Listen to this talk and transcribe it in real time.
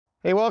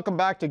Hey, welcome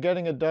back to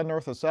Getting It Done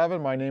North of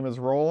 7. My name is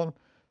Roland.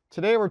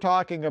 Today we're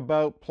talking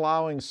about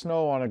plowing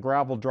snow on a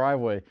gravel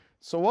driveway.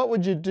 So what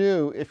would you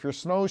do if your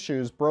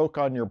snowshoes broke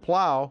on your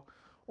plow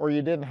or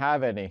you didn't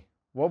have any?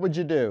 What would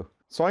you do?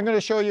 So I'm going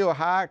to show you a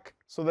hack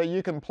so that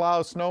you can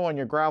plow snow on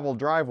your gravel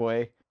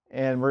driveway.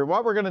 And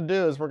what we're going to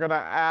do is we're going to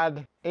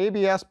add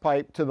ABS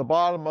pipe to the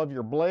bottom of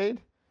your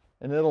blade,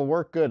 and it'll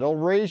work good. It'll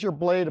raise your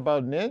blade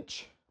about an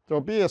inch.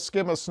 There'll be a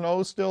skim of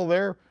snow still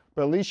there,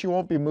 but at least you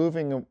won't be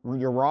moving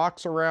your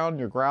rocks around,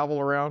 your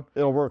gravel around.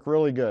 It'll work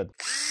really good.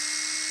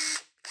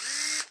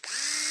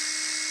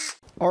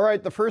 All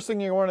right, the first thing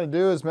you want to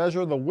do is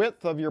measure the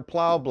width of your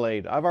plow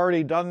blade. I've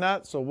already done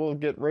that, so we'll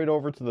get right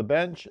over to the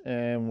bench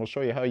and we'll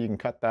show you how you can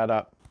cut that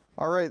up.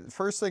 All right, the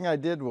first thing I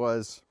did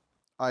was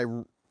I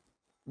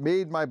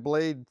made my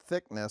blade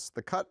thickness,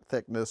 the cut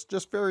thickness,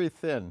 just very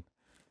thin,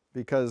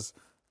 because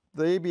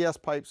the ABS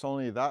pipe's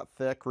only that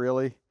thick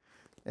really.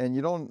 And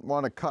you don't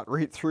want to cut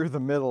right through the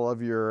middle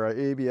of your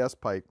ABS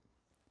pipe.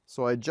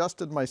 So I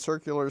adjusted my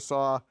circular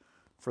saw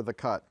for the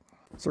cut.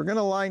 So we're going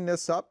to line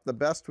this up the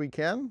best we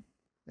can,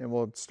 and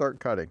we'll start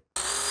cutting.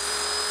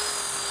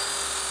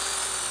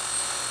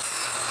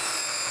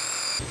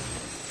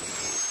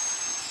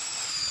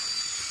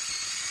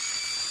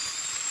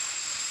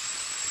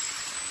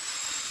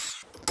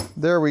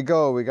 There we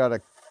go. We got a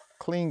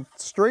clean,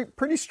 straight,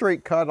 pretty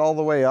straight cut all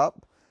the way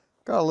up.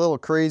 Got a little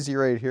crazy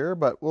right here,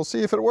 but we'll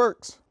see if it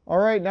works. All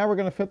right, now we're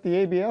going to fit the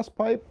ABS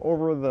pipe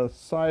over the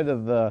side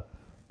of the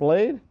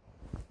blade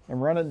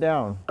and run it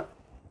down.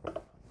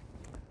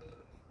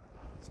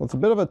 So it's a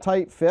bit of a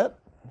tight fit.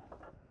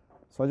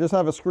 So I just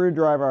have a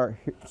screwdriver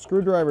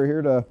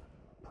here to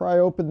pry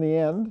open the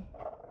end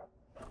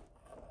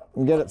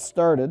and get it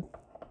started.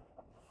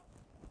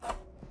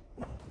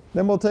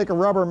 Then we'll take a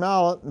rubber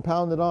mallet and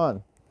pound it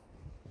on.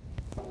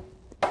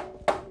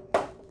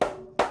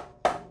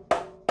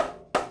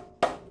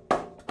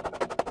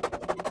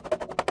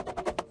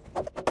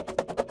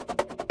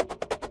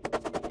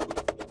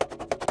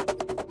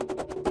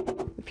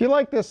 If you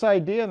like this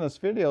idea in this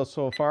video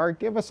so far,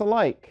 give us a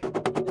like.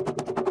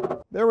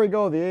 There we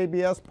go, the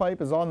ABS pipe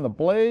is on the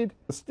blade.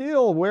 The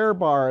steel wear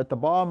bar at the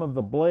bottom of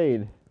the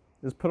blade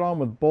is put on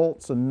with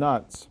bolts and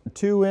nuts. A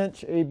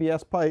 2-inch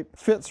ABS pipe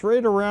fits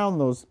right around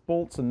those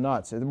bolts and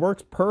nuts. It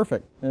works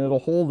perfect and it'll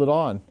hold it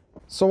on.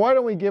 So why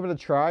don't we give it a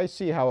try,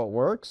 see how it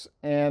works.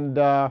 And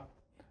I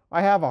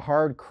have a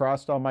hard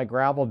crust on my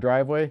gravel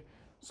driveway,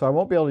 so I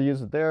won't be able to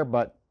use it there,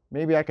 but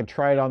maybe I could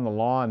try it on the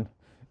lawn.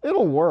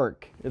 It'll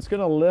work. It's going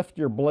to lift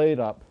your blade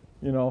up,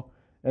 you know,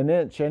 an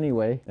inch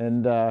anyway,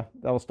 and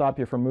that'll stop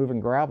you from moving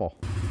gravel.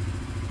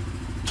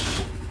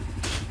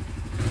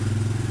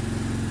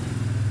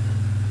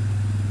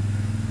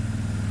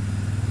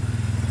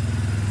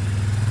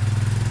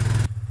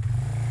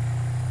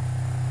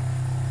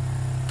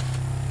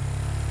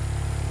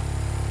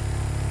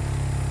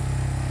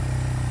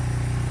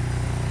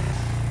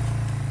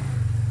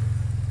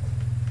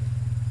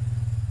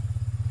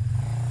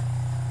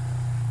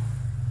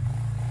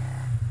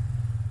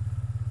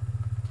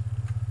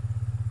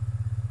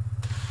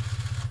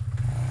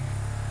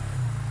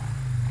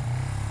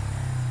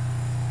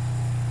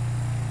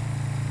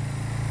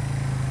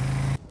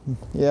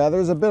 Yeah,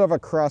 there's a bit of a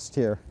crust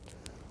here,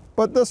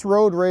 but this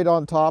rode right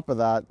on top of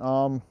that.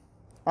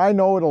 I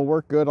know it'll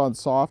work good on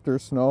softer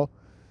snow,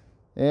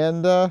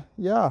 and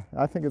yeah,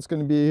 I think it's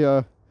going to be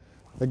a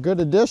good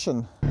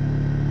addition.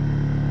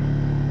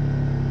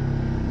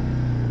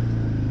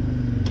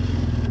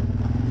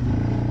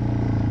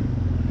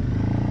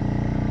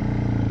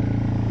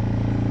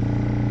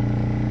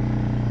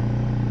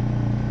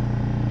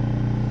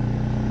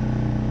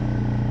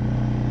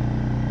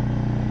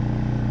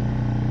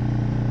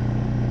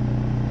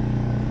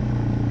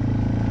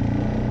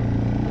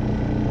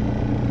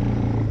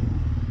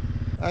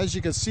 As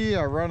you can see,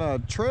 I run a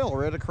trail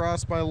right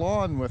across my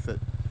lawn with it.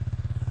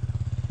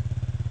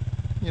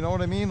 You know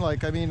what I mean? I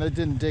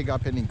didn't dig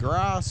up any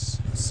grass.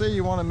 Say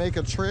you want to make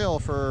a trail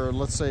for,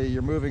 let's say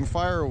you're moving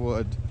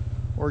firewood,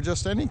 or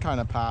just any kind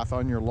of path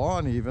on your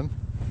lawn even.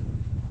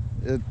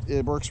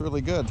 It works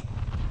really good.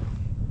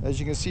 As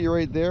you can see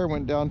right there,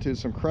 went down to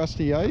some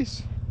crusty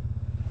ice.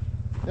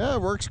 Yeah,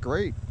 it works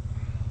great.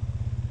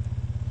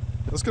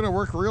 It's going to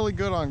work really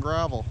good on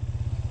gravel.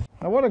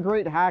 Now what a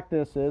great hack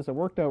this is. It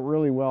worked out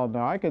really well.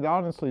 Now I could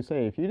honestly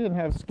say if you didn't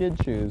have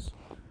skid shoes,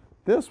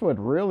 this would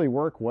really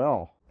work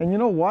well. And you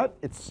know what?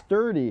 It's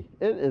sturdy.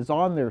 It is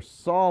on there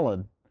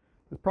solid.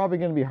 It's probably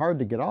going to be hard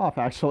to get off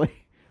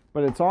actually,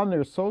 but it's on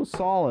there so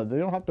solid. You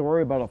don't have to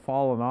worry about it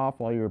falling off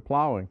while you're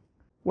plowing.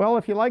 Well,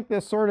 if you like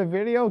this sort of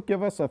video,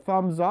 give us a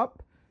thumbs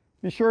up.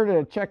 Be sure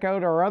to check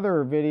out our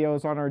other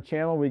videos on our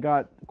channel. We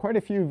got quite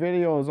a few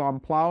videos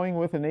on plowing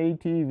with an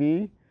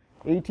ATV,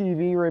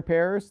 ATV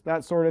repairs,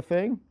 that sort of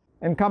thing.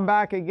 And come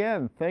back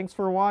again. Thanks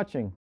for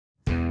watching.